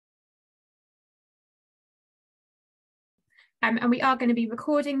And we are going to be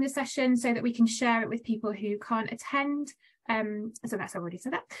recording the session so that we can share it with people who can't attend. So that's already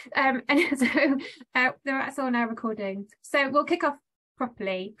said that. And so that's all now recording. So we'll kick off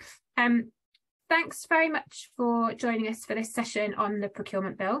properly. Thanks very much for joining us for this session on the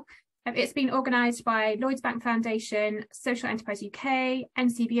Procurement Bill. It's been organised by Lloyds Bank Foundation, Social Enterprise UK,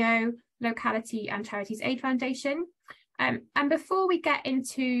 NCVO, Locality and Charities Aid Foundation. And before we get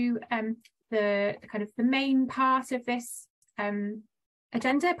into the main part of this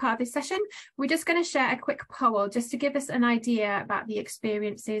agenda, part of this session, we're just going to share a quick poll just to give us an idea about the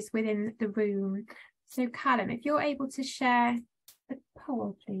experiences within the room. So Callum, if you're able to share the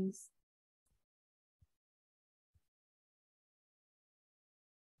poll, please.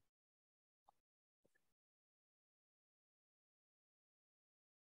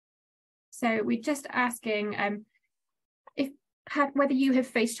 So we're just asking whether you have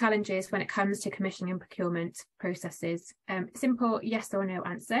faced challenges when it comes to commissioning and procurement processes. Simple yes or no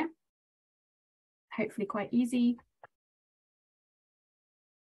answer. Hopefully quite easy.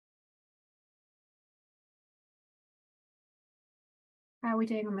 How are we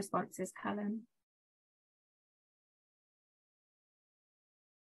doing on responses, Callum?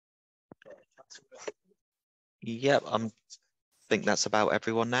 Yep, I think that's about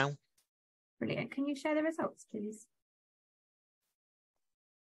everyone now. Brilliant. Can you share the results, please?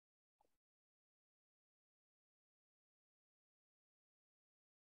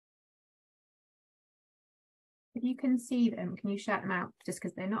 If you can see them, can you shout them out just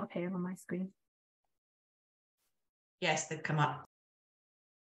because they're not appearing on my screen? Yes, they've come up.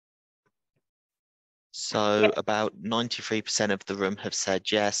 So about 93% of the room have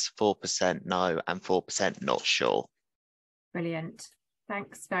said yes, 4% no, and 4% not sure. Brilliant.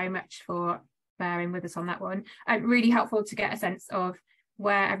 Thanks very much for bearing with us on that one. Really helpful to get a sense of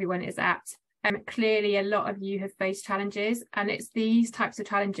where everyone is at. Clearly a lot of you have faced challenges, and it's these types of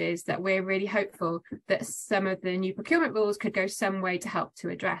challenges that we're really hopeful that some of the new procurement rules could go some way to help to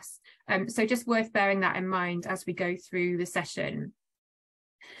address. So just worth bearing that in mind as we go through the session.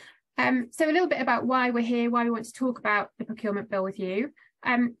 So a little bit about why we're here, why we want to talk about the Procurement Bill with you.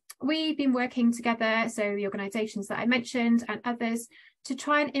 We've been working together, so the organisations that I mentioned and others, to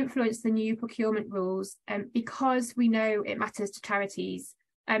try and influence the new procurement rules because we know it matters to charities.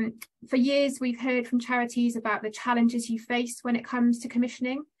 For years, we've heard from charities about the challenges you face when it comes to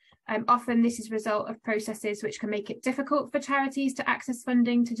commissioning. Often this is a result of processes which can make it difficult for charities to access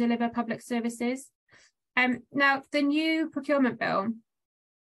funding to deliver public services. Now, the new Procurement Bill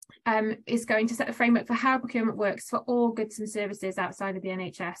is going to set the framework for how procurement works for all goods and services outside of the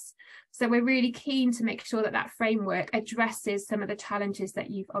NHS. So we're really keen to make sure that that framework addresses some of the challenges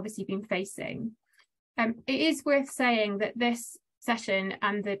that you've obviously been facing. It is worth saying that this session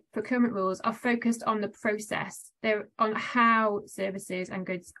and the procurement rules are focused on the process. They're on how services and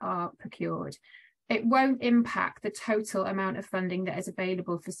goods are procured. It won't impact the total amount of funding that is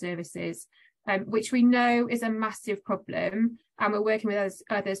available for services, which we know is a massive problem, and we're working with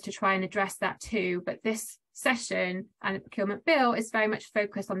others to try and address that too. But this session and the Procurement Bill is very much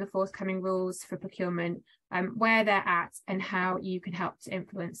focused on the forthcoming rules for procurement, where they're at and how you can help to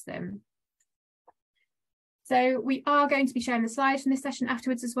influence them. So we are going to be sharing the slides from this session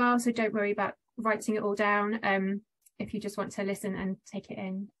afterwards as well, so don't worry about writing it all down if you just want to listen and take it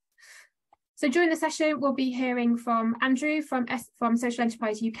in. So during the session, we'll be hearing from Andrew from Social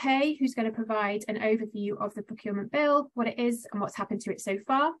Enterprise UK, who's going to provide an overview of the Procurement Bill, what it is and what's happened to it so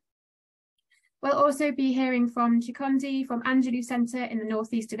far. We'll also be hearing from Chikondi from Angelou Centre in the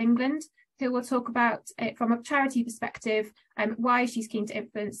northeast of England, who will talk about it from a charity perspective, why she's keen to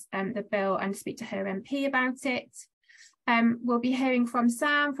influence the bill and speak to her MP about it. We'll be hearing from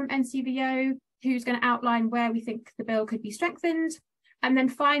Sam from NCVO, who's going to outline where we think the bill could be strengthened. And then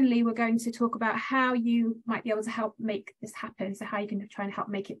finally, we're going to talk about how you might be able to help make this happen, so how you can try and help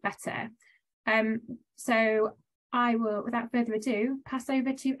make it better. So I will, without further ado, pass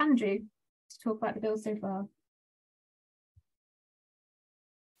over to Andrew to talk about the bill so far.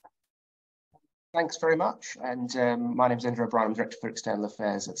 Thanks very much. And my name is Andrew O'Brien. I'm Director for External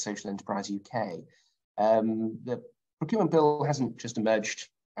Affairs at Social Enterprise UK. The Procurement Bill hasn't just emerged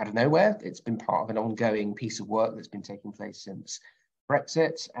out of nowhere. It's been part of an ongoing piece of work that's been taking place since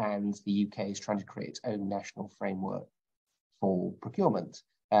Brexit, and the UK is trying to create its own national framework for procurement.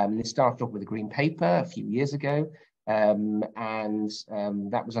 It started off with a green paper a few years ago, and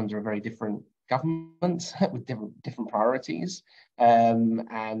that was under a very different government with different priorities. To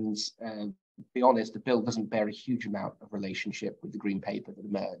be honest, the bill doesn't bear a huge amount of relationship with the green paper that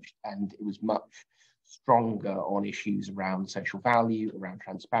emerged, and it was much stronger on issues around social value, around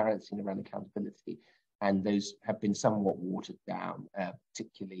transparency, and around accountability. and those have been somewhat watered down,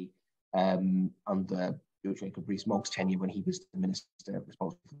 particularly under Jacob Rees-Mogg's tenure when he was the minister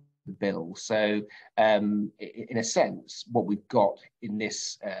responsible for the bill. So in a sense, what we've got in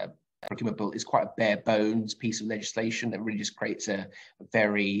this procurement bill is quite a bare bones piece of legislation that really just creates a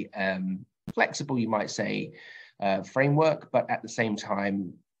very flexible, you might say, framework, but at the same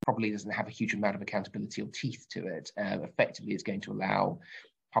time probably doesn't have a huge amount of accountability or teeth to it. Effectively, it's going to allow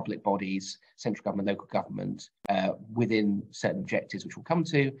public bodies, central government, local government, within certain objectives, which we'll come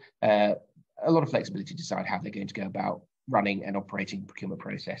to, a lot of flexibility to decide how they're going to go about running and operating procurement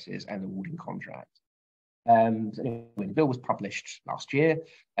processes and awarding contracts. So anyway, the bill was published last year.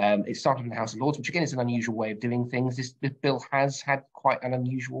 It started in the House of Lords, which again is an unusual way of doing things. This bill has had quite an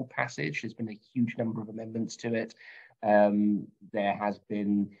unusual passage. There's been a huge number of amendments to it. There has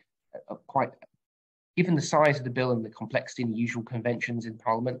been given the size of the bill and the complexity and usual conventions in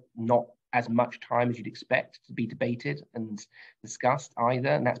Parliament, not as much time as you'd expect to be debated and discussed either.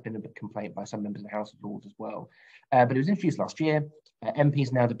 And that's been a big complaint by some members of the House of Lords as well. But it was introduced last year.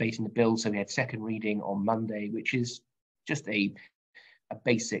 MPs now debating the bill. So we had second reading on Monday, which is just a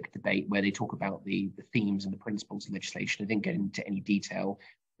basic debate where they talk about the themes and the principles of legislation. I didn't get into any detail.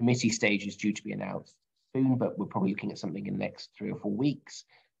 Committee stage is due to be announced soon, but we're probably looking at something in the next 3 or 4 weeks.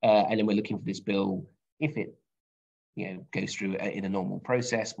 And then we're looking for this bill, if it goes through in a normal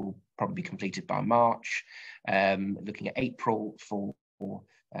process, will probably be completed by March, looking at April for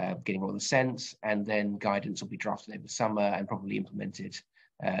getting all the sense, and then guidance will be drafted over the summer and probably implemented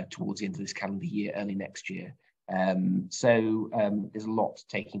towards the end of this calendar year, early next year. So there's a lot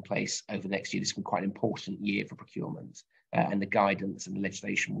taking place over the next year. This has been quite an important year for procurement, and the guidance and the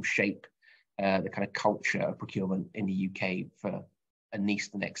legislation will shape the kind of culture of procurement in the UK for at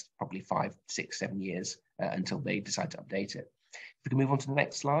least the next probably 5, 6, 7 years until they decide to update it. If we can move on to the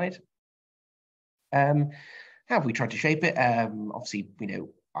next slide. How have we tried to shape it? Obviously,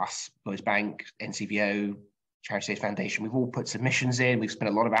 us, Lloyds Bank, NCVO, Charities Foundation, we've all put submissions in. We've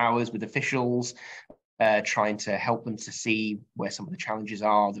spent a lot of hours with officials trying to help them to see where some of the challenges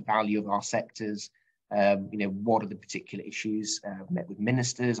are, the value of our sectors, what are the particular issues. Met with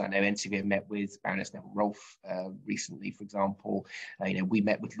ministers. I know NCVO met with Baroness Neville Rolfe recently, for example. We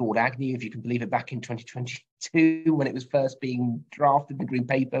met with Lord Agnew, if you can believe it, back in 2022 when it was first being drafted, the Green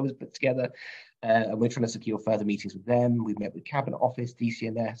Paper was put together. And we're trying to secure further meetings with them. We've met with Cabinet Office,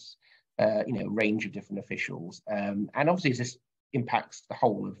 DCMS, a range of different officials. And obviously, this impacts the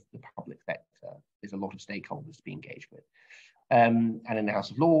whole of the public sector. There's a lot of stakeholders to be engaged with. And in the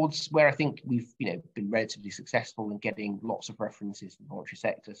House of Lords, where I think we've been relatively successful in getting lots of references to the voluntary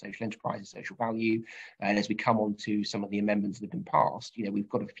sector, social enterprises, social value. And as we come on to some of the amendments that have been passed, we've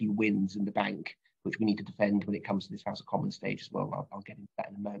got a few wins in the bank, which we need to defend when it comes to this House of Commons stage as well. I'll get into that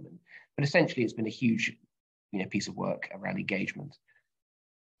in a moment. But essentially, it's been a huge piece of work around engagement.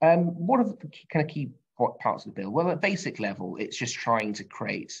 What are the kind of key parts of the bill? Well, at basic level, it's just trying to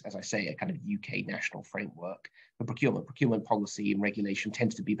create, as I say, a kind of UK national framework for procurement. Procurement policy and regulation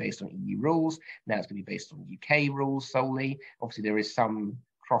tends to be based on EU rules. Now it's going to be based on UK rules solely. Obviously, there is some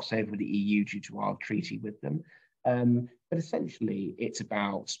crossover with the EU due to our treaty with them. But essentially, it's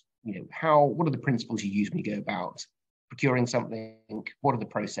about what are the principles you use when you go about procuring something? What are the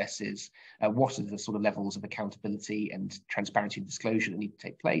processes? What are the sort of levels of accountability and transparency and disclosure that need to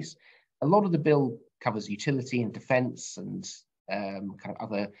take place? A lot of the bill covers utility and defence and kind of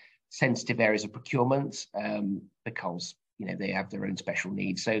other sensitive areas of procurement because they have their own special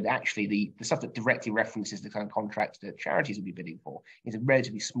needs. So actually, the stuff that directly references the kind of contracts that charities will be bidding for is a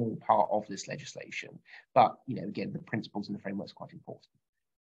relatively small part of this legislation. But again, the principles and the framework is quite important.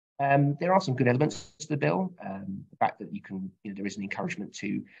 There are some good elements to the bill. The fact that there is an encouragement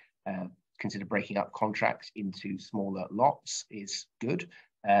to consider breaking up contracts into smaller lots is good.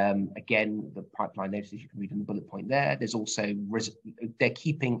 Again, the pipeline notices you can read in the bullet point there. There's also, they're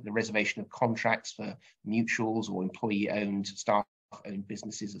keeping the reservation of contracts for mutuals or employee-owned, staff-owned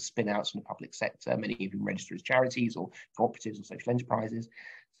businesses as spin-outs from the public sector, many of whom register as charities or cooperatives or social enterprises.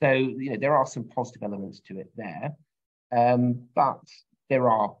 So, there are some positive elements to it there. But there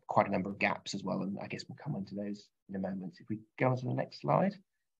are quite a number of gaps as well, and I guess we'll come on to those in a moment. If we go on to the next slide.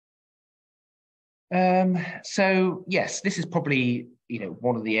 So yes, this is probably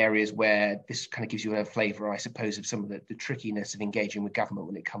one of the areas where this kind of gives you a flavour, I suppose, of some of the trickiness of engaging with government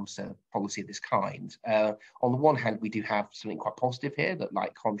when it comes to policy of this kind. On the one hand, we do have something quite positive here, that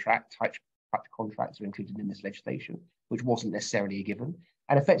like type contracts are included in this legislation, which wasn't necessarily a given.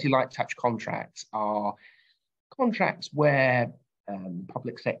 And effectively, light touch contracts are contracts where the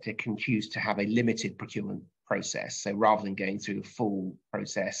public sector can choose to have a limited procurement process. So rather than going through a full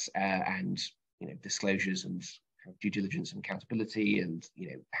process and disclosures and due diligence and accountability, and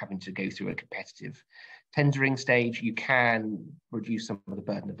having to go through a competitive tendering stage, you can reduce some of the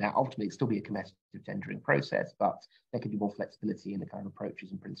burden of that. Ultimately, it'll still be a competitive tendering process, but there can be more flexibility in the kind of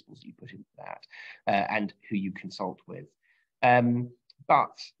approaches and principles that you put into that, and who you consult with.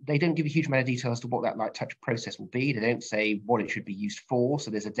 But they don't give a huge amount of detail as to what that light touch process will be. They don't say what it should be used for. So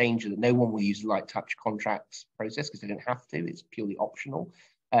there's a danger that no one will use the light touch contracts process because they don't have to. It's purely optional.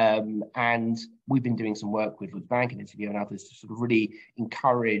 And we've been doing some work with Lloyds Bank and NCVO and others to sort of really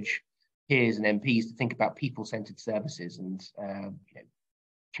encourage peers and MPs to think about people-centred services and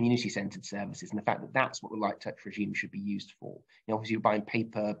community-centred services, and the fact that that's what the light touch regime should be used for. Obviously, you're buying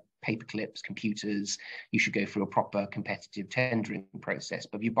paper clips, computers, you should go through a proper competitive tendering process.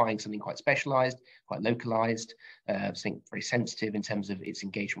 But if you're buying something quite specialised, quite localised, something very sensitive in terms of its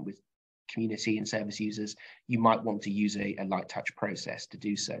engagement with community and service users, you might want to use a light touch process to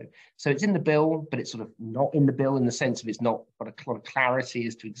do so. So it's in the bill, but it's sort of not in the bill in the sense of it's not got a lot of clarity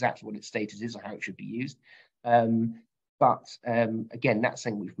as to exactly what its status is or how it should be used. But again, that's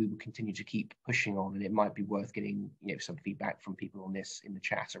something which we will continue to keep pushing on, and it might be worth getting some feedback from people on this in the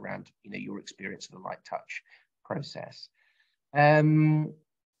chat around your experience of the light touch process. If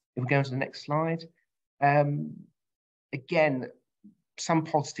we go on to the next slide, again, some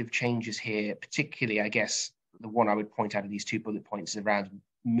positive changes here, particularly, I guess, the one I would point out of these 2 bullet points is around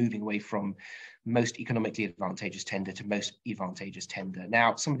moving away from most economically advantageous tender to most advantageous tender.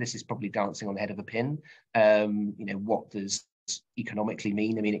 Now, some of this is probably dancing on the head of a pin. What does economically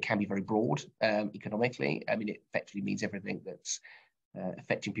mean? I mean, it can be very broad economically. I mean, it effectively means everything that's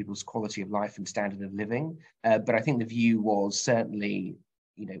affecting people's quality of life and standard of living. But I think the view was certainly,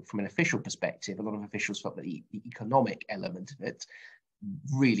 from an official perspective, a lot of officials felt that the economic element of it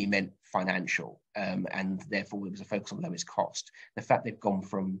really meant financial, and therefore there was a focus on lowest cost. The fact they've gone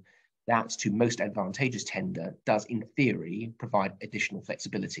from that to most advantageous tender does, in theory, provide additional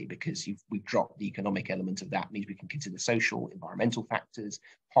flexibility, because we've dropped the economic element of that. Means we can consider social, environmental factors,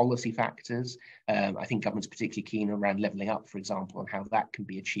 policy factors. I think government's particularly keen around levelling up, for example, and how that can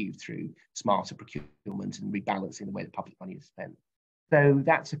be achieved through smarter procurement and rebalancing the way the public money is spent. So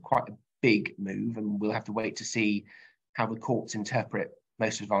that's quite a big move, and we'll have to wait to see how the courts interpret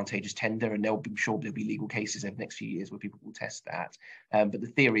most advantageous tender, and I'm sure there'll be legal cases over the next few years where people will test that. But the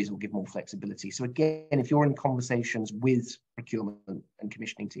theories will give more flexibility. So again, if you're in conversations with procurement and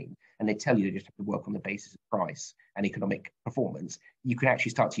commissioning team, and they tell you they just have to work on the basis of price and economic performance, you can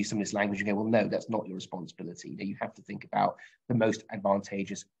actually start to use some of this language and go, well, no, that's not your responsibility. You have to think about the most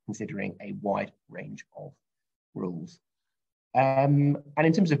advantageous, considering a wide range of rules. And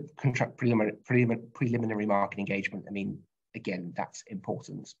in terms of contract preliminary market engagement, I mean, again, that's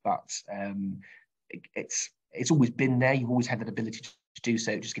important, but it's always been there. You've always had that ability to do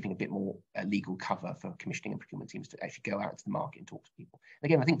so, just giving a bit more legal cover for commissioning and procurement teams to actually go out into the market and talk to people.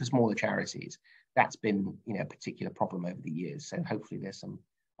 And again, I think for smaller charities, that's been a particular problem over the years. So hopefully there's some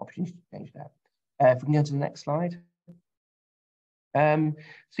opportunity to change that. If we can go to the next slide.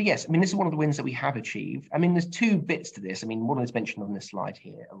 So yes, I mean, this is one of the wins that we have achieved. I mean, there's 2 bits to this. I mean, one is mentioned on this slide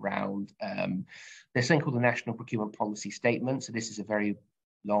here around there's something called the National Procurement Policy Statement. So this is a very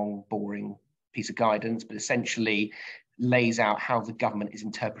long, boring piece of guidance, but essentially lays out how the government is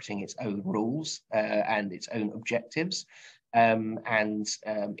interpreting its own rules and its own objectives.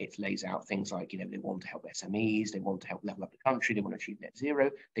 It lays out things like, they want to help SMEs, they want to help level up the country, they want to achieve net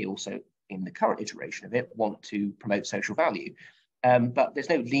zero. They also, in the current iteration of it, want to promote social value. But there's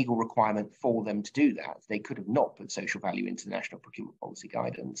no legal requirement for them to do that. They could have not put social value into the National Procurement Policy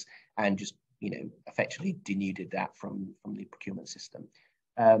Guidance and just, effectively denuded that from the procurement system.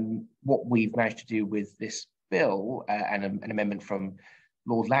 What we've managed to do with this bill and an amendment from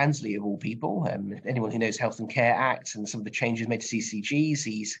Lord Lansley, of all people, anyone who knows Health and Care Act and some of the changes made to CCGs,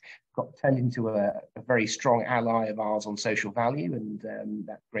 he's got turned into a very strong ally of ours on social value, and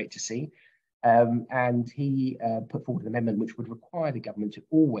that's great to see. And he put forward an amendment which would require the government to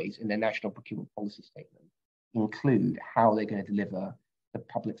always, in their National Procurement Policy Statement, include how they're going to deliver the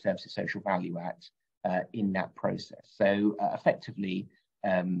Public Services Social Value Act in that process. So effectively,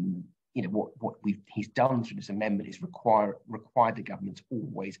 what he's done through this amendment is required the government to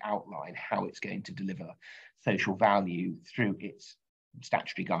always outline how it's going to deliver social value through its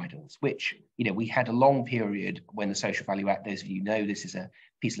statutory guidance, which, we had a long period when the Social Value Act, those of you know, this is a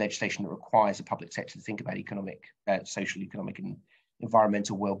piece of legislation that requires the public sector to think about economic, social, economic and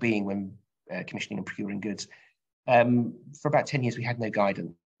environmental well-being when commissioning and procuring goods. For about 10 years, we had no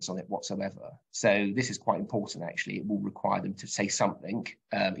guidance on it whatsoever. So this is quite important, actually. It will require them to say something,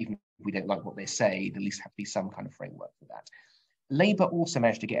 even if we don't like what they say, there at least have to be some kind of framework for that. Labour also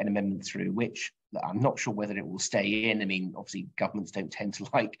managed to get an amendment through, which I'm not sure whether it will stay in. I mean, obviously, governments don't tend to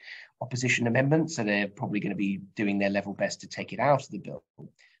like opposition amendments, so they're probably going to be doing their level best to take it out of the bill.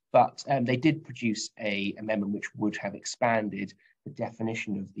 But they did produce an amendment which would have expanded the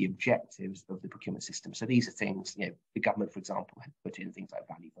definition of the objectives of the procurement system. So these are things, you know, the government, for example, had put in things like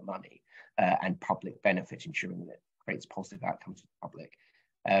value for money and public benefit, ensuring that it creates positive outcomes for the public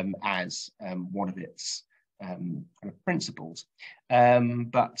as one of its kind of principles.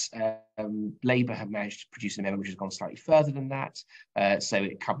 But Labour have managed to produce an amendment which has gone slightly further than that. So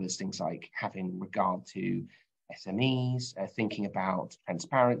it covers things like having regard to SMEs, thinking about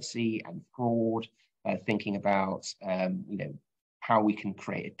transparency and fraud, thinking about you know, how we can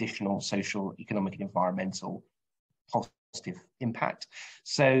create additional social, economic, and environmental positive impact.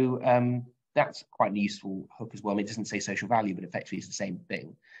 So that's quite a useful hook as well. I mean, it doesn't say social value, but effectively it's the same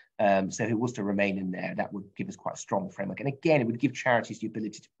thing. So if it was to remain in there, that would give us quite a strong framework. And again, it would give charities the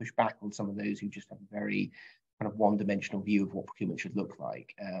ability to push back on some of those who just have a very kind of one-dimensional view of what procurement should look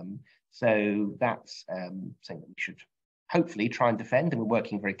like. So that's something that we should hopefully try and defend. And we're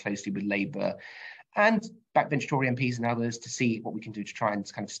working very closely with Labour and backbench Tory MPs and others to see what we can do to try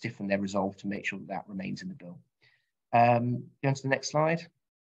and kind of stiffen their resolve to make sure that that remains in the bill. Go on to the next slide.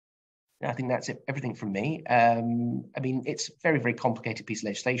 I think that's it, everything from me. I mean, it's a very, very complicated piece of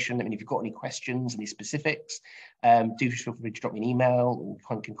legislation. I mean, if you've got any questions, any specifics, do feel free to drop me an email,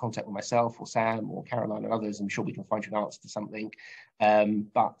 or can contact with myself or Sam or Caroline or others. I'm sure we can find you an answer to something.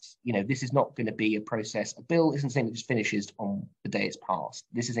 But, you know, this is not going to be a process. A bill isn't something that just finishes on the day it's passed.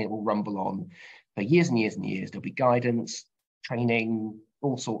 This is something that will rumble on for years and years and years. There'll be guidance, training,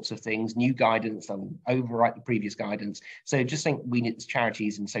 all sorts of things, new guidance, they'll overwrite the previous guidance. So just think we need, as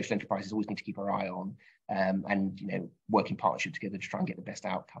charities and social enterprises, always need to keep our eye on and, you know, work in partnership together to try and get the best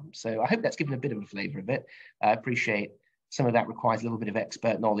outcome. So I hope that's given a bit of a flavour of it. I appreciate some of that requires a little bit of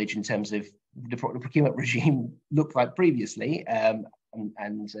expert knowledge in terms of the procurement regime looked like previously and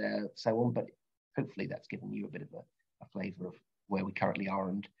so on, but hopefully that's given you a bit of a flavour of where we currently are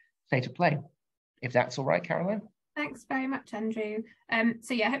and state of play. If that's all right, Caroline. Thanks very much, Andrew.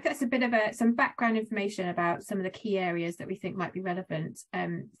 So yeah, I hope that's a bit of some background information about some of the key areas that we think might be relevant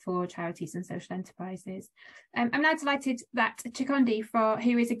for charities and social enterprises. I'm now delighted that Chikondi,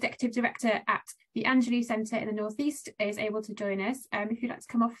 who is Executive Director at the Angelou Centre in the North East, is able to join us. If you'd like to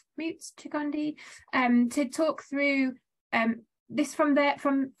come off mute, Chikondi, to talk through this from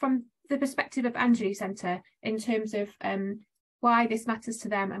the perspective of Angelou Centre in terms of why this matters to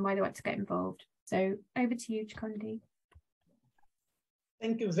them and why they want to get involved. So over to you, Chikondi.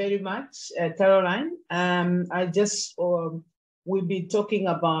 Thank you very much, Caroline. I just will be talking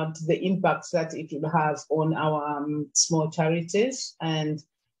about the impacts that it will have on our small charities. And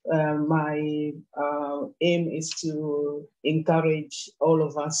my aim is to encourage all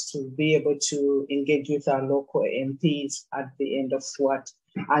of us to be able to engage with our local MPs at the end of what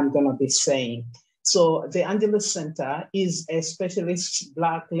I'm going to be saying. So the Angelou Centre is a specialist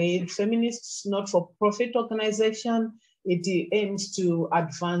Black-led feminist not-for-profit organization. It aims to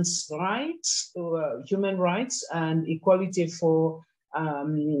advance rights, human rights and equality for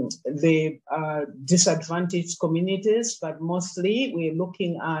the disadvantaged communities, but mostly we're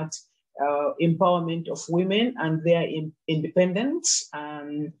looking at empowerment of women and their independence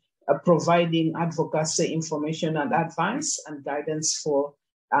and providing advocacy, information and advice and guidance for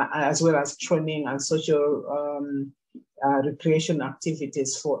as well as training and social recreation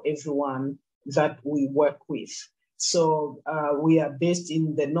activities for everyone that we work with. So we are based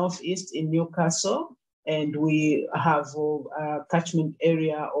in the Northeast in Newcastle, and we have a catchment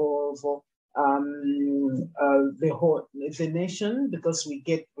area of the nation, because we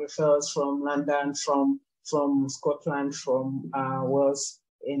get referrals from London, from Scotland, from Wales,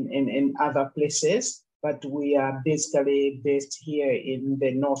 in other places. But we are basically based here in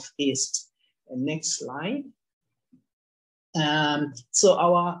the Northeast. Next slide. So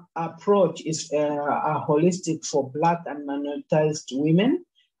our approach is holistic for Black and minoritized women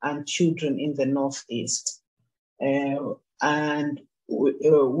and children in the Northeast. And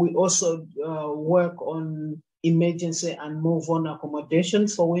we also work on emergency and move-on accommodation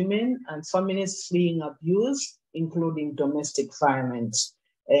for women and families fleeing abuse, including domestic violence,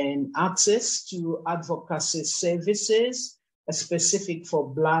 and access to advocacy services specific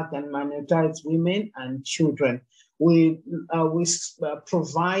for Black and minoritized women and children. We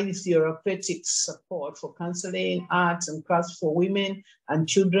provide therapeutic support for counseling, arts and crafts for women and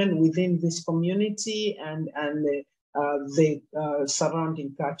children within this community and the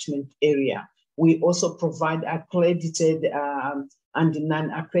surrounding catchment area. We also provide accredited and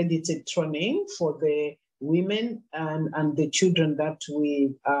non-accredited training for the women and the children that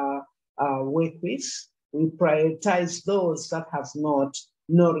we work with. We prioritize those that have no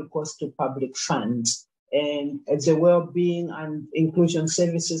recourse to public funds. And the well-being and inclusion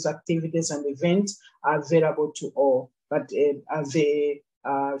services, activities, and events are available to all. But the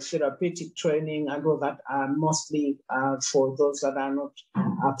therapeutic training and all that are mostly for those that are not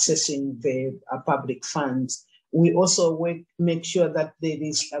accessing the public funds. We also make sure that there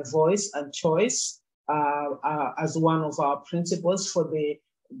is a voice and choice as one of our principles for the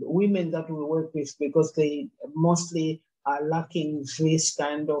women that we work with, because they mostly are lacking this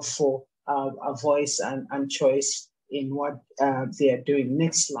kind of a voice and choice in what they are doing.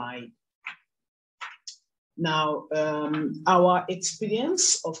 Next slide. Now, our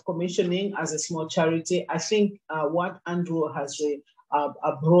experience of commissioning as a small charity, I think what Andrew has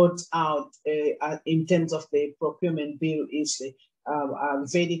brought out in terms of the procurement bill is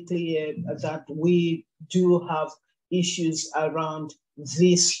very clear that we do have issues around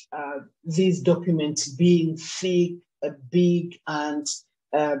these documents being thick, big, and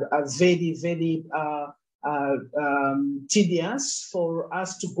very, very tedious for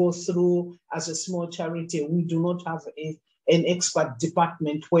us to go through as a small charity. We do not have an expert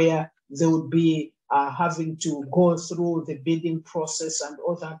department where they would be having to go through the bidding process and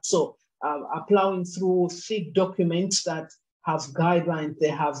all that. So plowing through thick documents that have guidelines, they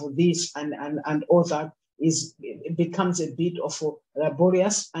have this and all that, it becomes a bit of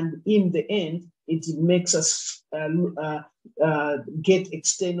laborious, and in the end, it makes us get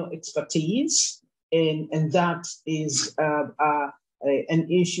external expertise, and that is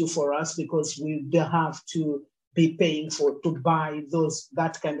an issue for us because we have to be paying to buy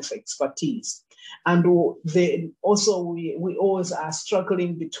that kind of expertise. And also we always are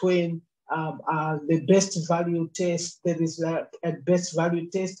struggling between the best value test. There is a best value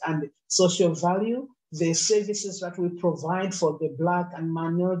test and social value. The services that we provide for the Black and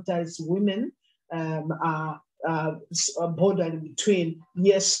minoritized women are bordering between,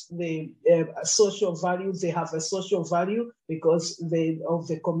 yes, the social value, they have a social value because of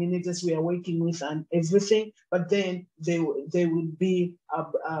the communities we are working with and everything, but then they will be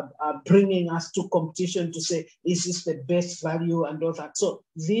bringing us to competition to say, is this the best value and all that. So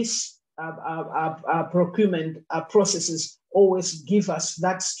this procurement processes always give us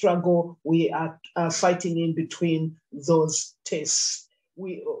that struggle. We are fighting in between those tests.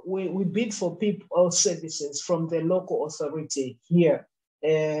 We bid for people services from the local authority here.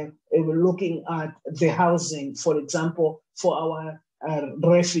 We're looking at the housing, for example, for our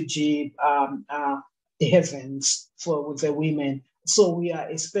refugee havens for the women. So we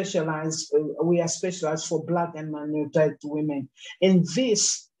are specialized for Black and minoritized women. And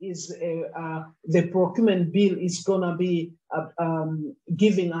this is the procurement bill is gonna be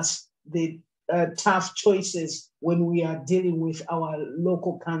giving us the tough choices when we are dealing with our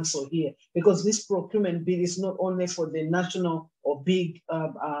local council here, because this procurement bill is not only for the national or big,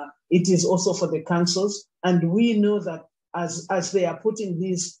 it is also for the councils. And we know that as they are putting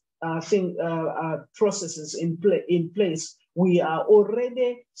these processes in place, we are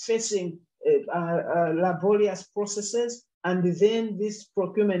already facing laborious processes, and then this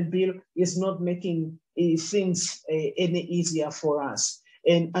procurement bill is not making things any easier for us.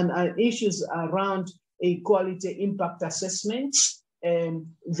 And issues around equality impact assessments,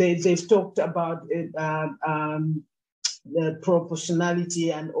 they've talked about the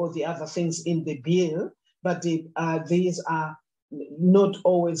proportionality and all the other things in the bill, but these are not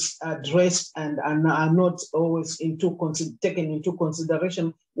always addressed and are not always taken into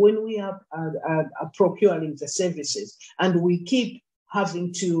consideration when we are procuring the services. And we keep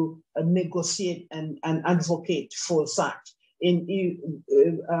having to negotiate and advocate for that.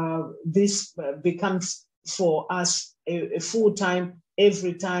 This becomes for us a full-time,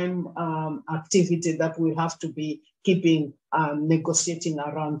 every time activity that we have to be keeping negotiating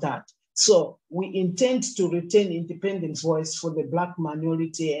around that. So we intend to retain independent voice for the Black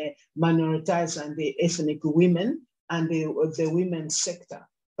minority, minoritized and the ethnic women and the women's sector.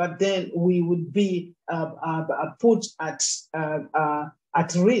 But then we would be put at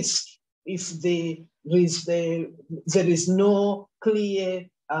risk if there is no clear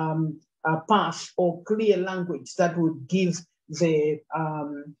path or clear language that would give the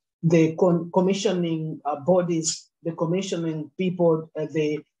commissioning bodies, the commissioning people,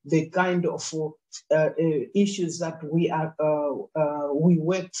 the kind of issues that we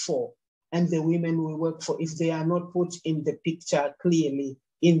work for, and the women we work for, if they are not put in the picture clearly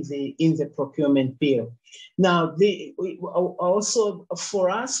in the procurement bill. Now, also for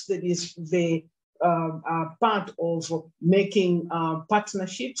us, that is the part of making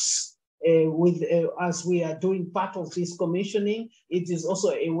partnerships as we are doing part of this commissioning, it is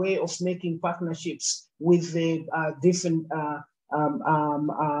also a way of making partnerships with the different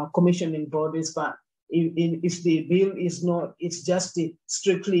commissioning bodies. But if the bill is not, it's just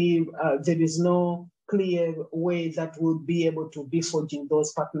strictly, there is no clear way that we'll be able to be forging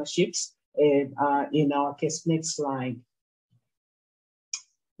those partnerships in our case. Next slide.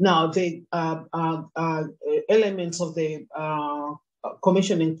 Now, the elements of the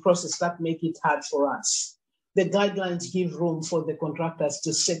commissioning process that make it hard for us. The guidelines give room for the contractors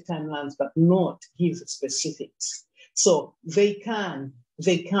to set timelines, but not give specifics. So they can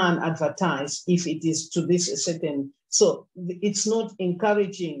advertise if it is to this certain. So it's not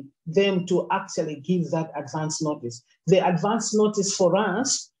encouraging them to actually give that advance notice. The advance notice for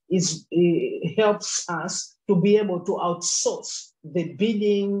us helps us to be able to outsource the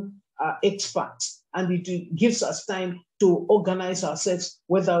bidding experts, and it gives us time to organize ourselves,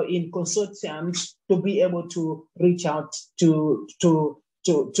 whether in consortiums, to be able to reach out to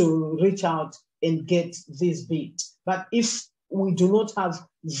reach out and get this bid. But if we do not have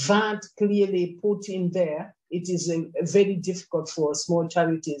that clearly put in there, it is very difficult for small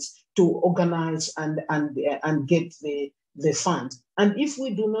charities to organize and get the fund. And if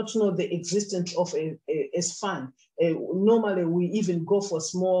we do not know the existence of a fund, normally we even go for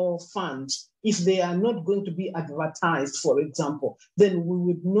small funds. If they are not going to be advertised, for example, then we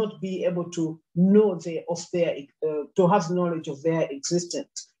would not be able to know to have knowledge of their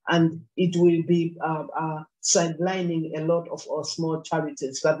existence. And it will be sidelining a lot of our small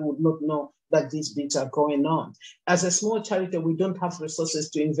charities that would not know that these bids are going on. As a small charity, we don't have resources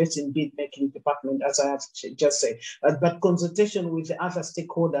to invest in bid making department, as I have just said. But consultation with the other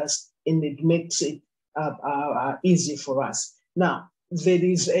stakeholders, and it makes it easy for us. Now, there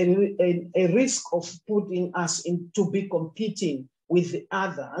is a risk of putting us to be competing with the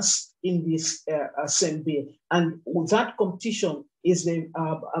others in this same bill. And that competition is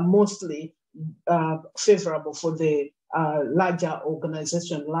mostly favorable for the larger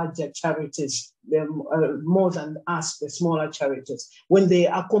organizations, larger charities, more than us, the smaller charities. When they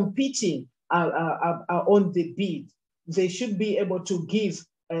are competing on the bid, they should be able to give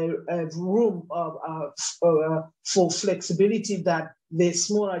a room for flexibility that the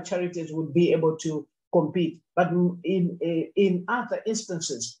smaller charities would be able to compete. But in other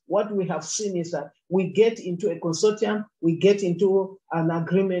instances, what we have seen is that we get into a consortium, we get into an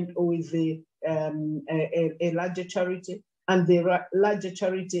agreement with a larger charity, and the larger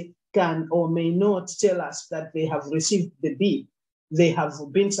charity can or may not tell us that they have received the bid, they have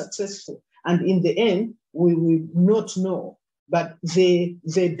been successful. And in the end, we will not know. But the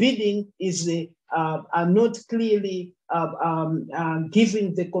bidding is are not clearly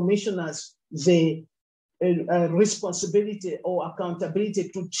giving the commissioners the responsibility or accountability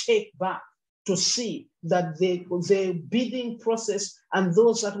to check back to see that the bidding process and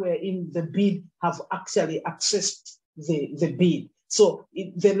those that were in the bid have actually accessed the bid. So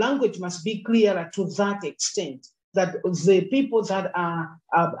the language must be clearer to that extent, that the people that are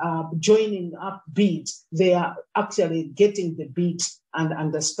joining up bids, they are actually getting the bids and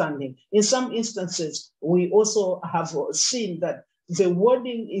understanding. In some instances, we also have seen that the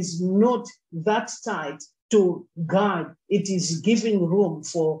wording is not that tight to guide. It is giving room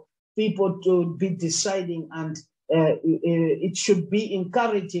for people to be deciding, and it should be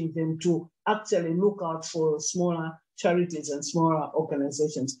encouraging them to actually look out for smaller charities and smaller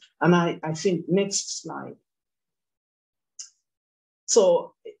organizations. And I think next slide.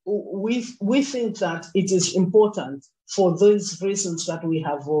 So we think that it is important for those reasons that we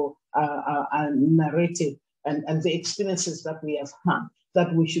have narrated and the experiences that we have had,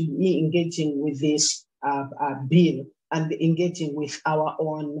 that we should be engaging with this bill and engaging with our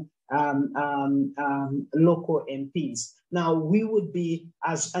own local MPs. Now, we would be,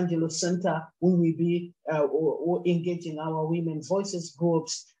 as Angelo Center, we will be engaging our women voices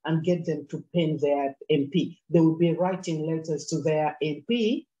groups and get them to pen their MP. They will be writing letters to their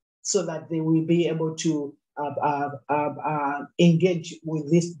MP so that they will be able to engage with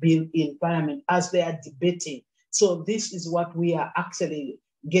this bill in Parliament as they are debating. So this is what we are actually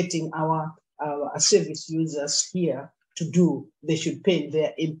getting our service users here to do. They should pen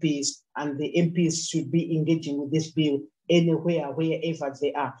their MPs, and the MPs should be engaging with this bill anywhere, wherever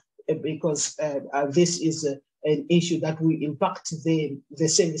they are, because this is an issue that will impact the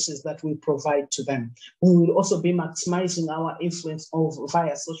services that we provide to them. We will also be maximizing our influence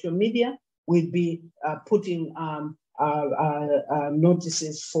via social media. We'll be putting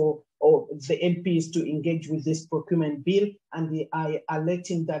notices for the MPs to engage with this procurement bill, and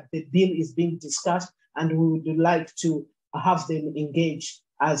alerting that the bill is being discussed, and we would like to have them engage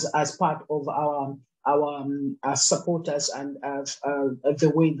as part of our supporters and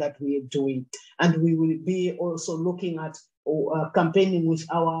the way that we are doing. And we will be also looking at campaigning with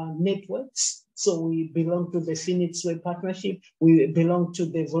our networks. So we belong to the Phoenix Way Partnership. We belong to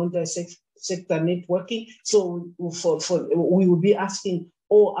the voluntary sector networking. So we will be asking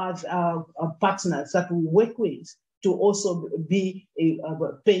all our partners that we work with to also be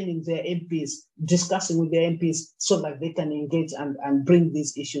paying their MPs, discussing with their MPs so that they can engage and bring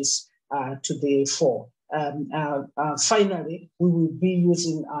these issues to the fore. Finally, we will be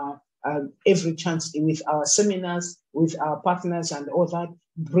using every chance with our seminars, with our partners and all that,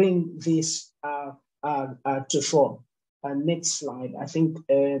 bring this to fore. Next slide, I think.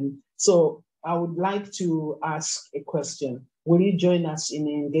 So I would like to ask a question. Will you join us in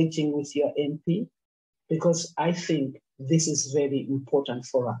engaging with your MP? Because I think this is very important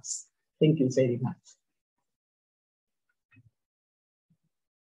for us. Thank you very much.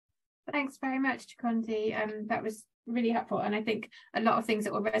 Thanks very much, Chikondi. That was really helpful. And I think a lot of things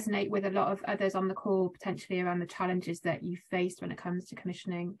that will resonate with a lot of others on the call, potentially around the challenges that you faced when it comes to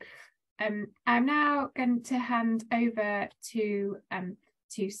commissioning. I'm now going to hand over to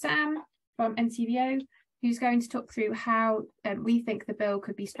Sam from NCVO, who's going to talk through how we think the bill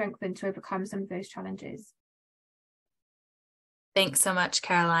could be strengthened to overcome some of those challenges. Thanks so much,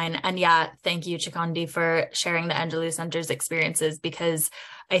 Caroline. And yeah, thank you, Chikondi, for sharing the Angelou Centre's experiences, because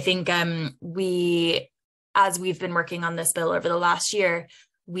I think as we've been working on this bill over the last year,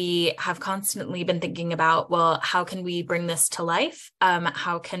 we have constantly been thinking about, well, how can we bring this to life?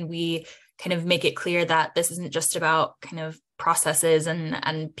 How can we kind of make it clear that this isn't just about kind of processes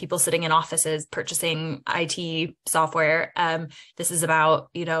and people sitting in offices purchasing IT software. This is about,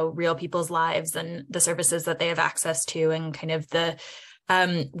 real people's lives and the services that they have access to, and kind of the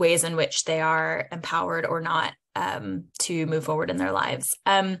ways in which they are empowered or not to move forward in their lives.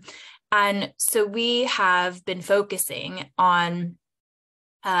 And so we have been focusing on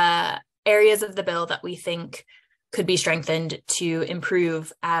areas of the bill that we think could be strengthened to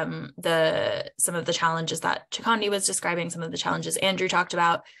improve some of the challenges that Chikondi was describing, some of the challenges Andrew talked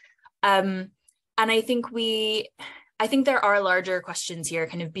about. And I think there are larger questions here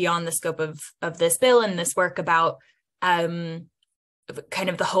kind of beyond the scope of this bill and this work about kind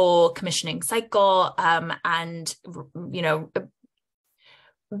of the whole commissioning cycle and,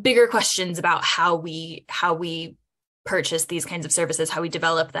 bigger questions about how we purchase these kinds of services, how we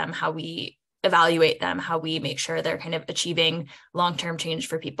develop them, how we evaluate them, how we make sure they're kind of achieving long-term change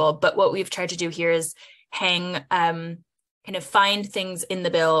for people. But what we've tried to do here is find things in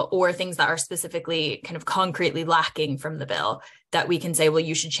the bill or things that are specifically kind of concretely lacking from the bill that we can say, well,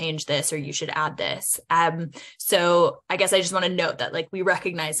 you should change this or you should add this. So I guess I just want to note that we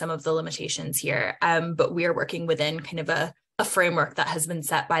recognize some of the limitations here, but we are working within kind of a framework that has been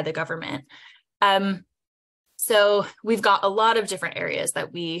set by the government. So we've got a lot of different areas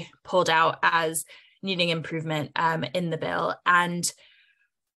that we pulled out as needing improvement in the bill. And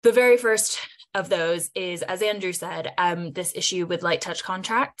the very first of those is, as Andrew said, this issue with light touch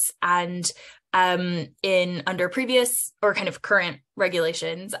contracts. And under previous or kind of current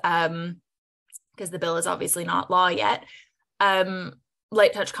regulations, because the bill is obviously not law yet,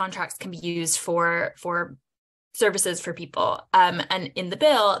 light touch contracts can be used for services for people. And in the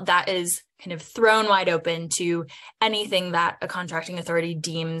bill, that is kind of thrown wide open to anything that a contracting authority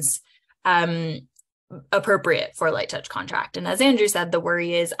deems appropriate for a light touch contract. And as Andrew said, the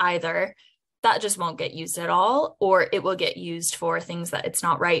worry is either that just won't get used at all, or it will get used for things that it's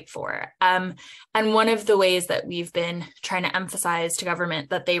not right for. And one of the ways that we've been trying to emphasize to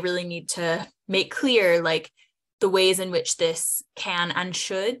government that they really need to make clear, the ways in which this can and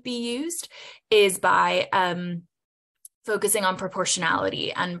should be used is by focusing on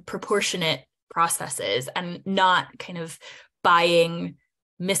proportionality and proportionate processes, and not kind of buying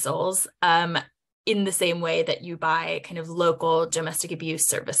missiles in the same way that you buy kind of local domestic abuse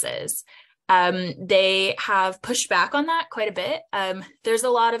services. They have pushed back on that quite a bit. There's a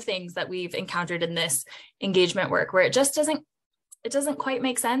lot of things that we've encountered in this engagement work where it just doesn't quite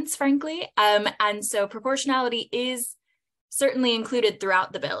make sense, frankly. And so proportionality is certainly included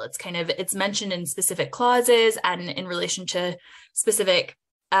throughout the bill. It's mentioned in specific clauses and in relation to specific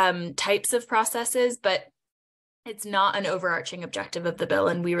types of processes, but it's not an overarching objective of the bill,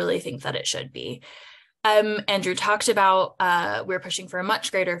 and we really think that it should be. Andrew talked about we're pushing for a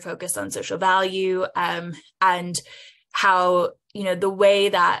much greater focus on social value, and how the way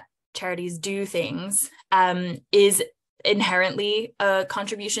that charities do things is inherently a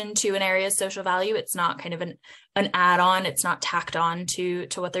contribution to an area's social value. It's not kind of an add-on. It's not tacked on to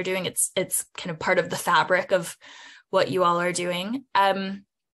what they're doing. It's kind of part of the fabric of what you all are doing.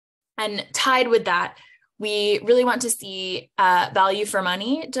 And tied with that, we really want to see value for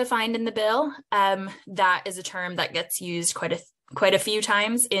money defined in the bill. That is a term that gets used quite a few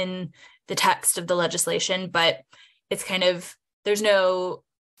times in the text of the legislation, but it's kind of, there's no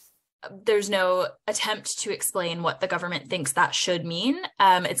attempt to explain what the government thinks that should mean.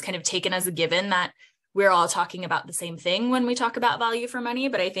 It's kind of taken as a given that we're all talking about the same thing when we talk about value for money.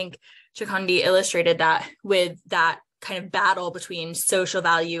 But I think Chikondi illustrated that with that kind of battle between social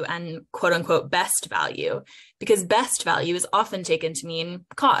value and quote unquote best value, because best value is often taken to mean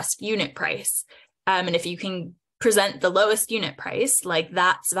cost, unit price. And if you can present the lowest unit price, like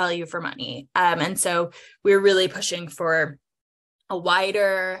that's value for money. And so we're really pushing for a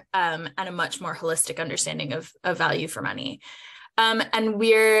wider and a much more holistic understanding of value for money. And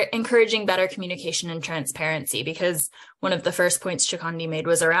we're encouraging better communication and transparency, because one of the first points Chikondi made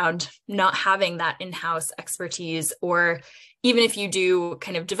was around not having that in-house expertise, or even if you do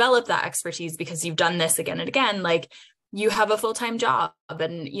kind of develop that expertise because you've done this again and again, like you have a full-time job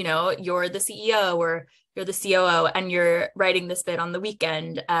and, you know, you're the CEO or you're the COO and you're writing this bid on the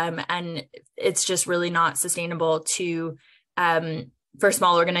weekend. And it's just really not sustainable to for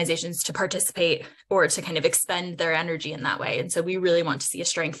small organizations to participate or to kind of expend their energy in that way. And so we really want to see a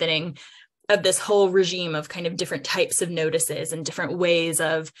strengthening of this whole regime of kind of different types of notices and different ways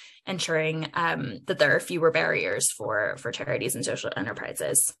of ensuring that there are fewer barriers for charities and social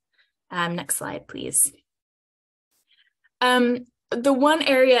enterprises. Next slide, please. The one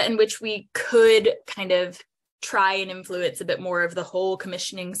area in which we could kind of try and influence a bit more of the whole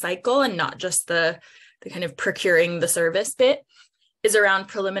commissioning cycle and not just the kind of procuring the service bit is around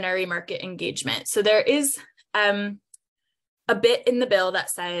preliminary market engagement. So there is a bit in the bill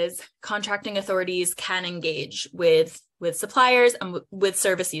that says contracting authorities can engage with suppliers and with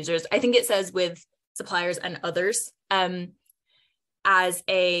service users. I think it says with suppliers and others as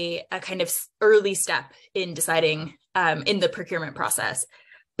a kind of early step in deciding in the procurement process.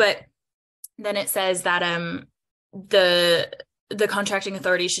 But then it says that the contracting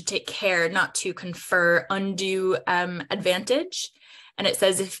authority should take care not to confer undue advantage. And it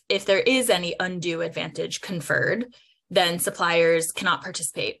says if there is any undue advantage conferred, then suppliers cannot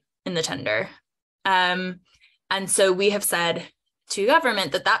participate in the tender. And so we have said to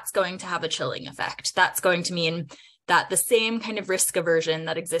government that that's going to have a chilling effect. That's going to mean that the same kind of risk aversion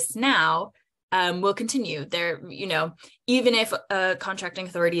that exists now will continue. There, you know, even if a contracting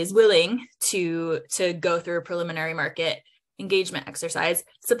authority is willing to go through a preliminary market engagement exercise,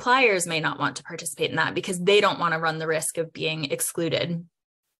 suppliers may not want to participate in that because they don't want to run the risk of being excluded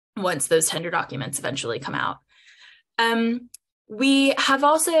once those tender documents eventually come out. We have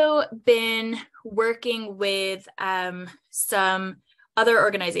also been working with some other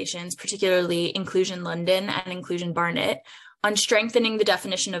organizations, particularly Inclusion London and Inclusion Barnet, on strengthening the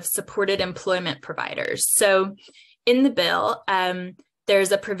definition of supported employment providers. So in the bill,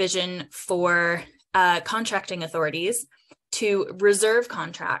 there's a provision for contracting authorities to reserve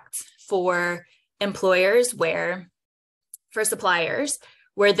contracts for employers for suppliers,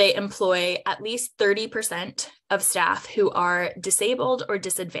 where they employ at least 30% of staff who are disabled or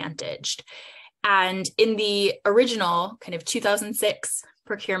disadvantaged. And in the original kind of 2006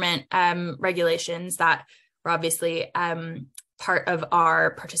 procurement regulations that were obviously part of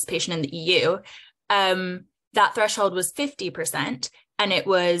our participation in the EU, that threshold was 50%, and it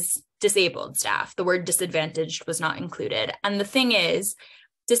was disabled staff. The word disadvantaged was not included. And the thing is,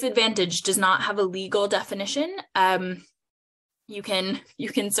 disadvantaged does not have a legal definition. You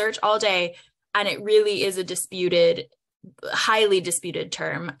can search all day, and it really is a highly disputed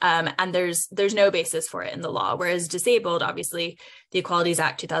term. And there's no basis for it in the law. Whereas disabled, obviously, the Equalities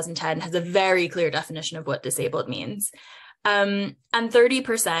Act 2010 has a very clear definition of what disabled means. And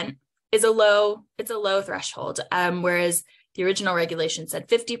 30% is a low threshold, whereas the original regulation said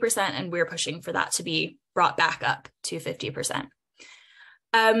 50%, and we're pushing for that to be brought back up to 50%.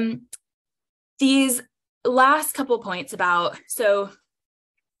 These last couple points about,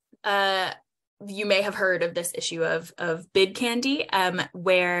 you may have heard of this issue of bid candy,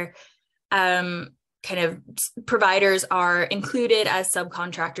 where kind of providers are included as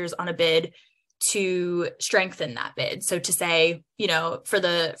subcontractors on a bid to strengthen that bid. So to say, you know, for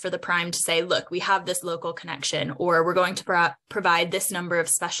the prime to say, look, we have this local connection, or we're going to provide this number of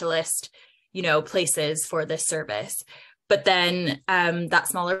specialist, you know, places for this service. But then that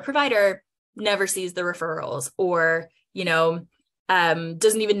smaller provider never sees the referrals, or, you know,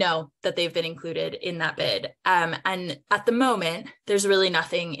 doesn't even know that they've been included in that bid. And at the moment, there's really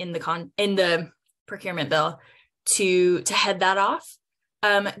nothing in the procurement bill to head that off.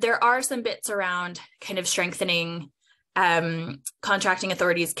 There are some bits around kind of strengthening contracting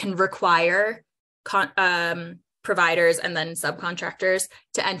authorities can require providers and then subcontractors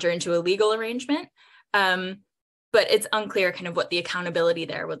to enter into a legal arrangement. But it's unclear kind of what the accountability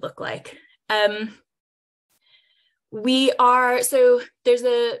there would look like. So there's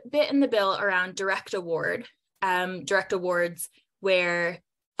a bit in the bill around direct awards where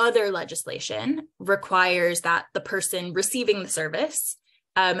other legislation requires that the person receiving the service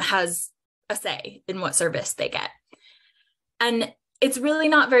has a say in what service they get. And it's really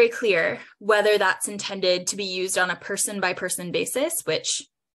not very clear whether that's intended to be used on a person-by-person basis, which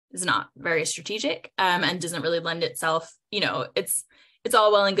is not very strategic and doesn't really lend itself, it's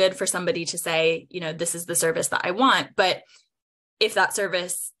all well and good for somebody to say, this is the service that I want, but if that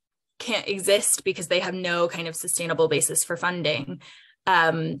service can't exist because they have no kind of sustainable basis for funding,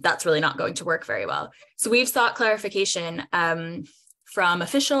 that's really not going to work very well. So we've sought clarification from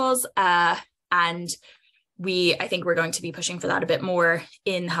officials, and I think we're going to be pushing for that a bit more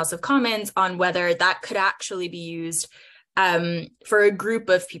in the House of Commons on whether that could actually be used for a group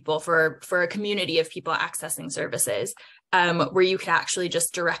of people, for a community of people accessing services, where you could actually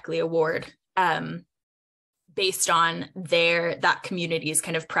just directly award based on that community's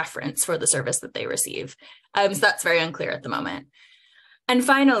kind of preference for the service that they receive. So that's very unclear at the moment. And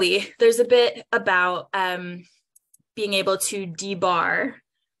finally, there's a bit about being able to debar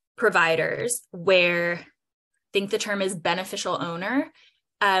providers where I think the term is beneficial owner,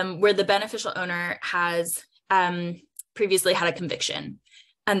 where the beneficial owner has previously had a conviction.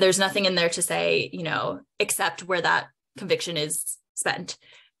 And there's nothing in there to say, except where that conviction is spent.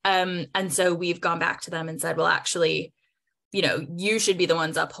 And so we've gone back to them and said, well, actually, you should be the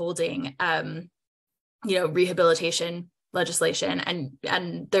ones upholding, rehabilitation legislation,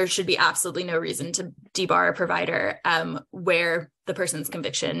 and there should be absolutely no reason to debar a provider where the person's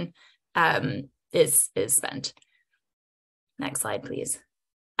conviction is spent. Next slide, please.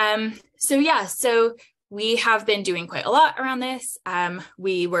 So we have been doing quite a lot around this.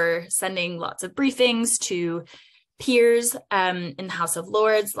 We were sending lots of briefings to peers in the House of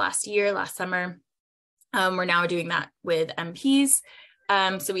Lords last summer. We're now doing that with MPs.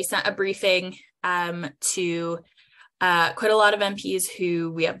 So we sent a briefing to quite a lot of MPs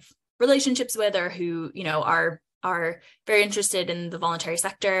who we have relationships with, or who are very interested in the voluntary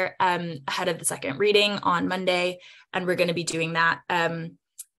sector, ahead of the second reading on Monday, and we're going to be doing that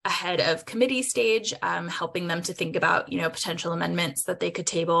ahead of committee stage, helping them to think about potential amendments that they could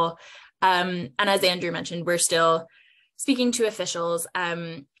table. And as Andrew mentioned, we're still speaking to officials,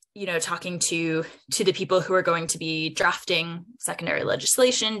 talking to the people who are going to be drafting secondary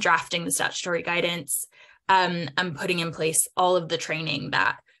legislation, drafting the statutory guidance, and putting in place all of the training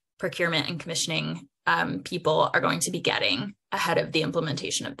that procurement and commissioning people are going to be getting ahead of the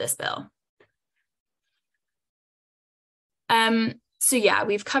implementation of this bill. So yeah,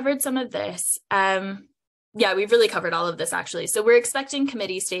 we've covered some of this. We've really covered all of this actually. So we're expecting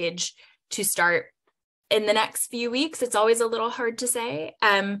committee stage to start in the next few weeks. It's always a little hard to say,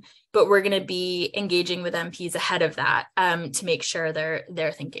 but we're going to be engaging with MPs ahead of that to make sure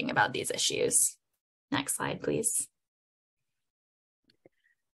they're thinking about these issues. Next slide, please.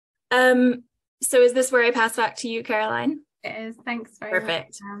 So is this where I pass back to you, Caroline? It is. Thanks very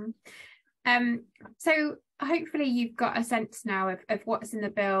Perfect. much. So hopefully you've got a sense now of what's in the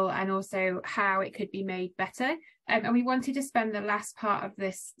bill and also how it could be made better. And we wanted to spend the last part of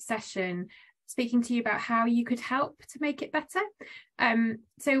this session speaking to you about how you could help to make it better.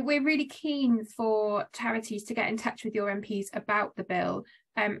 So we're really keen for charities to get in touch with your MPs about the bill,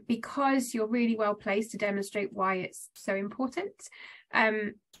 because you're really well placed to demonstrate why it's so important.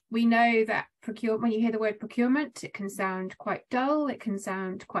 We know that when you hear the word procurement, it can sound quite dull, it can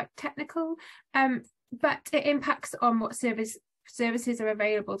sound quite technical, but it impacts on what services are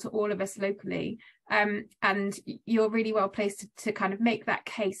available to all of us locally. And you're really well placed to kind of make that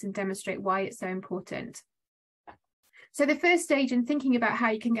case and demonstrate why it's so important. So the first stage in thinking about how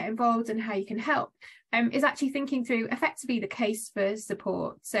you can get involved and how you can help is actually thinking through effectively the case for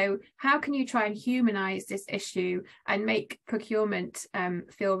support. So how can you try and humanise this issue and make procurement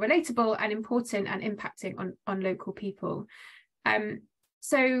feel relatable and important and impacting on local people?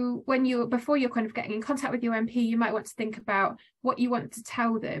 So before you're kind of getting in contact with your MP, you might want to think about what you want to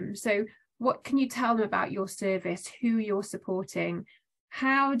tell them. So what can you tell them about your service, who you're supporting?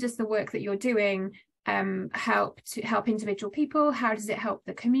 How does the work that you're doing help individual people? How does it help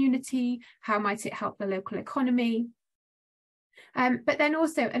the community? How might it help the local economy? But then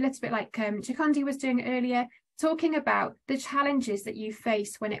also a little bit like Chikondi was doing earlier, talking about the challenges that you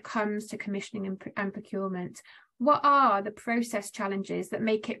face when it comes to commissioning and procurement. What are the process challenges that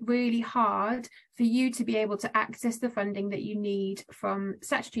make it really hard for you to be able to access the funding that you need from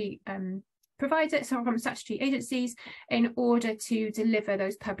statutory providers, so from statutory agencies, in order to deliver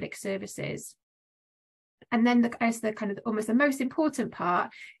those public services? And then as the kind of almost the most important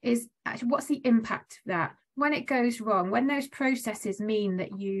part is actually what's the impact of that? When it goes wrong, when those processes mean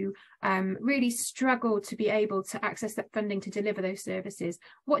that you really struggle to be able to access that funding to deliver those services,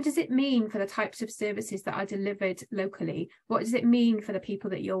 what does it mean for the types of services that are delivered locally? What does it mean for the people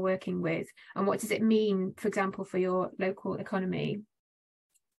that you're working with? And what does it mean, for example, for your local economy?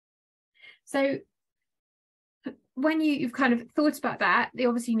 So when you've kind of thought about that, you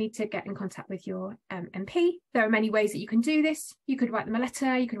obviously need to get in contact with your MP. There are many ways that you can do this. You could write them a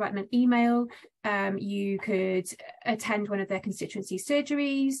letter, you could write them an email, you could attend one of their constituency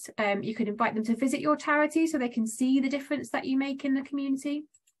surgeries, you could invite them to visit your charity so they can see the difference that you make in the community.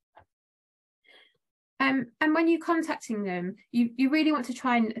 And when you're contacting them, you really want to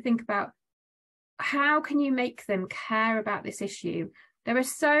try and think about how can you make them care about this issue. There are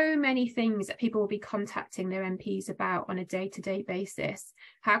so many things that people will be contacting their MPs about on a day-to-day basis.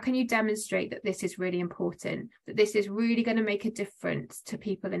 How can you demonstrate that this is really important, that this is really going to make a difference to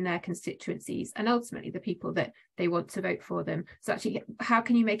people in their constituencies and ultimately the people that they want to vote for them? So actually, how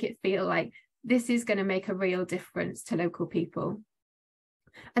can you make it feel like this is going to make a real difference to local people?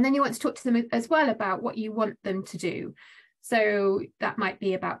 And then you want to talk to them as well about what you want them to do. So that might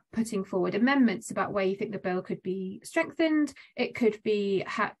be about putting forward amendments about where you think the bill could be strengthened. It could be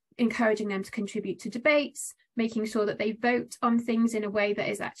encouraging them to contribute to debates, making sure that they vote on things in a way that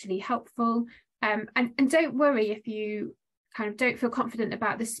is actually helpful. And don't worry if you kind of don't feel confident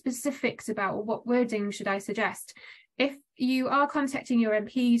about the specifics about what wording should I suggest. If you are contacting your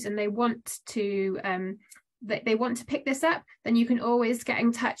MPs and they want to pick this up, then you can always get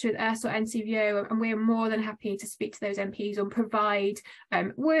in touch with us or NCVO, and we're more than happy to speak to those MPs and provide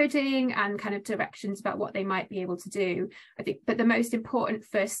wording and kind of directions about what they might be able to do. I think, but the most important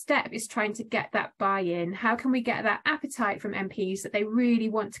first step is trying to get that buy-in. How can we get that appetite from MPs that they really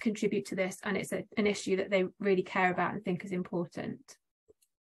want to contribute to this and it's an issue that they really care about and think is important?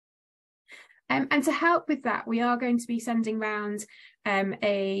 And to help with that, we are going to be sending round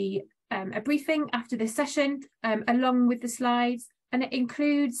a briefing after this session along with the slides, and it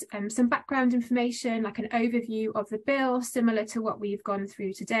includes some background information like an overview of the bill similar to what we've gone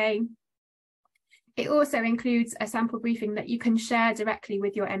through today. It also includes a sample briefing that you can share directly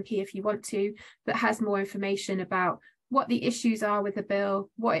with your MP if you want to, that has more information about what the issues are with the bill,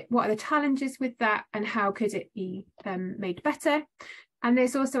 what are the challenges with that, and how could it be made better. And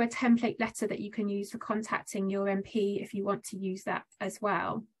there's also a template letter that you can use for contacting your MP if you want to use that as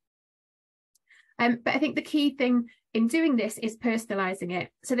well. But I think the key thing in doing this is personalising it.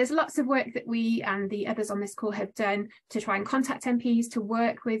 So there's lots of work that we and the others on this call have done to try and contact MPs, to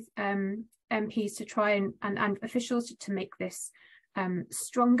work with MPs to try and officials to make this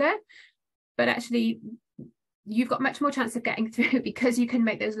stronger. But actually, you've got much more chance of getting through because you can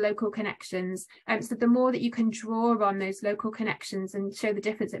make those local connections. So the more that you can draw on those local connections and show the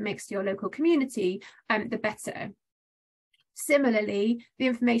difference it makes to your local community, the better. Similarly, the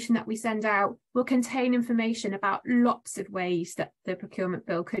information that we send out will contain information about lots of ways that the procurement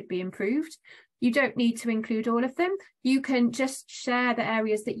bill could be improved. You don't need to include all of them. You can just share the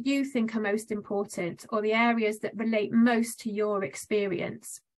areas that you think are most important or the areas that relate most to your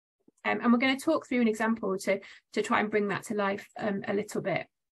experience. And we're going to talk through an example to try and bring that to life a little bit.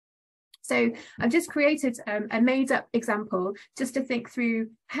 So I've just created a made-up example just to think through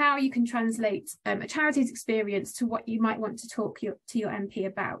how you can translate a charity's experience to what you might want to talk to your MP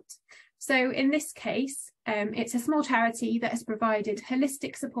about. So in this case, it's a small charity that has provided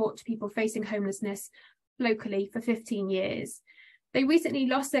holistic support to people facing homelessness locally for 15 years. They recently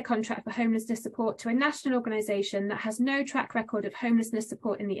lost their contract for homelessness support to a national organisation that has no track record of homelessness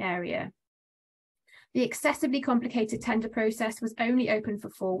support in the area. The excessively complicated tender process was only open for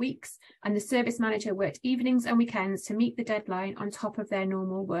 4 weeks, and the service manager worked evenings and weekends to meet the deadline on top of their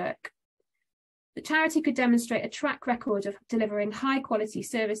normal work. The charity could demonstrate a track record of delivering high-quality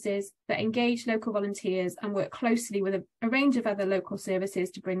services that engage local volunteers and work closely with a range of other local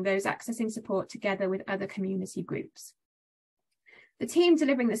services to bring those accessing support together with other community groups. The team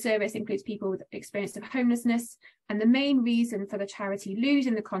delivering the service includes people with experience of homelessness, and the main reason for the charity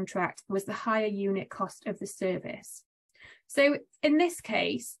losing the contract was the higher unit cost of the service. So in this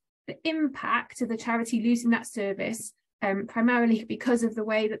case, the impact of the charity losing that service, primarily because of the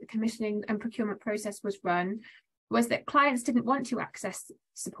way that the commissioning and procurement process was run, was that clients didn't want to access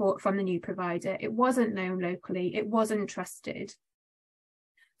support from the new provider. It wasn't known locally, it wasn't trusted.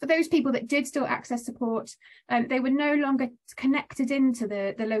 For those people that did still access support, they were no longer connected into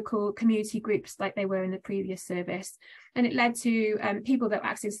the local community groups like they were in the previous service. And it led to people that were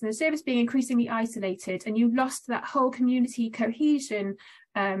accessing the service being increasingly isolated, and you lost that whole community cohesion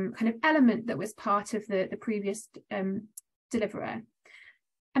kind of element that was part of the previous deliverer.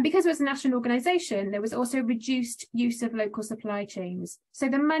 And because it was a national organisation, there was also reduced use of local supply chains. So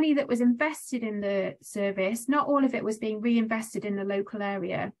the money that was invested in the service, not all of it was being reinvested in the local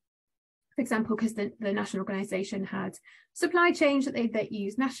area. For example, because the national organisation had supply chains that they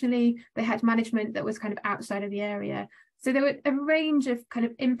used nationally, they had management that was kind of outside of the area. So there were a range of kind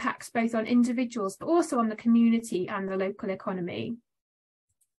of impacts both on individuals, but also on the community and the local economy.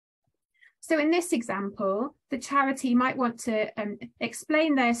 So in this example, the charity might want to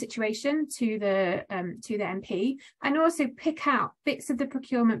explain their situation to the MP, and also pick out bits of the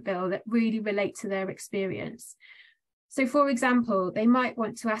procurement bill that really relate to their experience. So for example, they might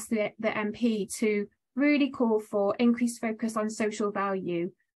want to ask the MP to really call for increased focus on social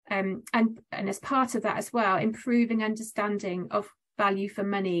value, and as part of that as well, improving understanding of value for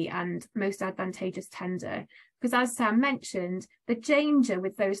money and most advantageous tender. Because as Sam mentioned, the danger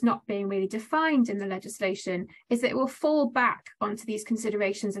with those not being really defined in the legislation is that it will fall back onto these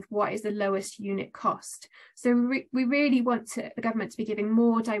considerations of what is the lowest unit cost. So we really want the government to be giving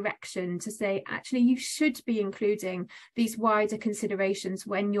more direction to say, actually, you should be including these wider considerations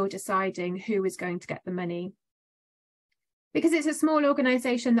when you're deciding who is going to get the money. Because it's a small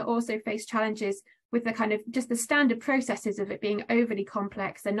organisation that also faced challenges with the kind of just the standard processes of it being overly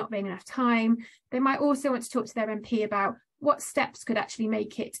complex and not being enough time, they might also want to talk to their MP about what steps could actually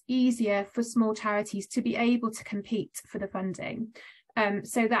make it easier for small charities to be able to compete for the funding.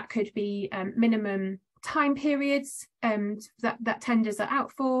 So that could be minimum time periods that tenders are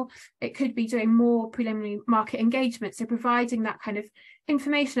out for. It could be doing more preliminary market engagement, so providing that kind of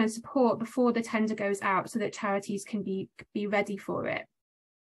information and support before the tender goes out so that charities can be ready for it.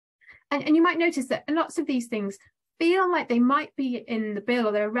 And you might notice that lots of these things feel like they might be in the bill,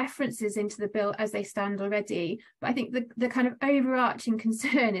 or there are references into the bill as they stand already. But I think the kind of overarching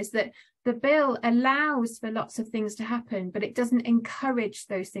concern is that the bill allows for lots of things to happen, but it doesn't encourage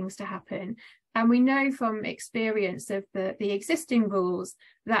those things to happen. And we know from experience of the existing rules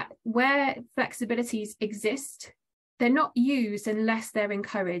that where flexibilities exist, they're not used unless they're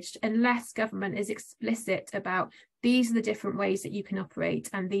encouraged, unless government is explicit about these are the different ways that you can operate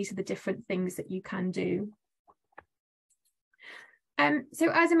and these are the different things that you can do. So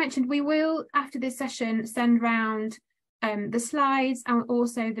as I mentioned, we will, after this session, send round the slides and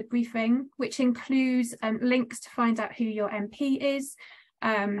also the briefing, which includes links to find out who your MP is,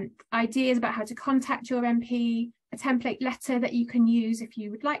 ideas about how to contact your MP, a template letter that you can use if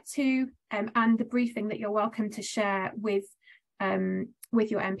you would like to, and the briefing that you're welcome to share with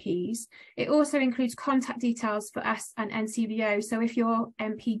your MPs. It also includes contact details for us and NCVO. So if your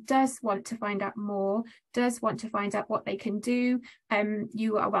MP does want to find out more, does want to find out what they can do,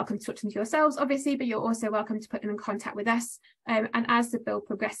 you are welcome to talk to them yourselves, obviously, but you're also welcome to put them in contact with us. And as the bill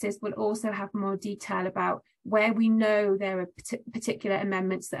progresses, we'll also have more detail about where we know there are particular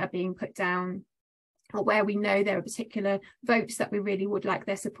amendments that are being put down, or where we know there are particular votes that we really would like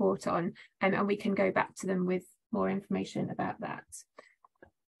their support on, and we can go back to them with more information about that.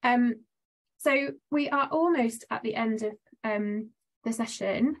 So we are almost at the end of the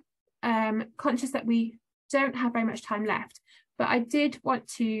session, conscious that we don't have very much time left, but I did want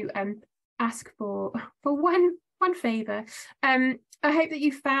to ask for one favour. I hope that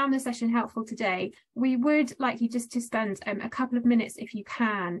you found the session helpful today. We would like you just to spend a couple of minutes, if you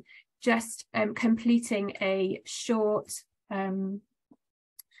can, just completing a short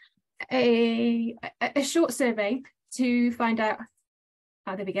short survey to find out.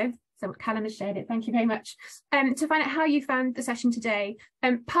 Oh, there we go. So Callum has shared it. Thank you very much. To find out how you found the session today,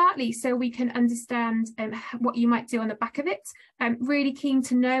 partly so we can understand what you might do on the back of it. Really keen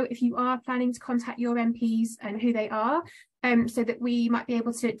to know if you are planning to contact your MPs and who they are, so that we might be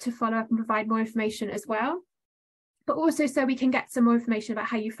able to follow up and provide more information as well. But also so we can get some more information about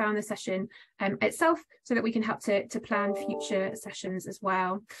how you found the session itself, so that we can help to plan future sessions as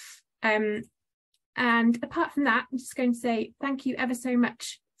well. And apart from that, I'm just going to say thank you ever so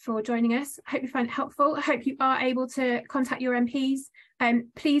much for joining us. I hope you find it helpful. I hope you are able to contact your MPs.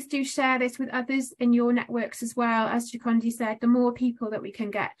 Please do share this with others in your networks as well. As Jacondi said, the more people that we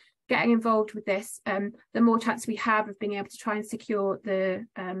can getting involved with this, the more chance we have of being able to try and secure the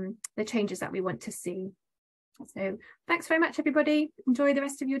changes that we want to see. So thanks very much, everybody. Enjoy the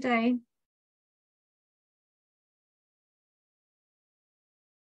rest of your day.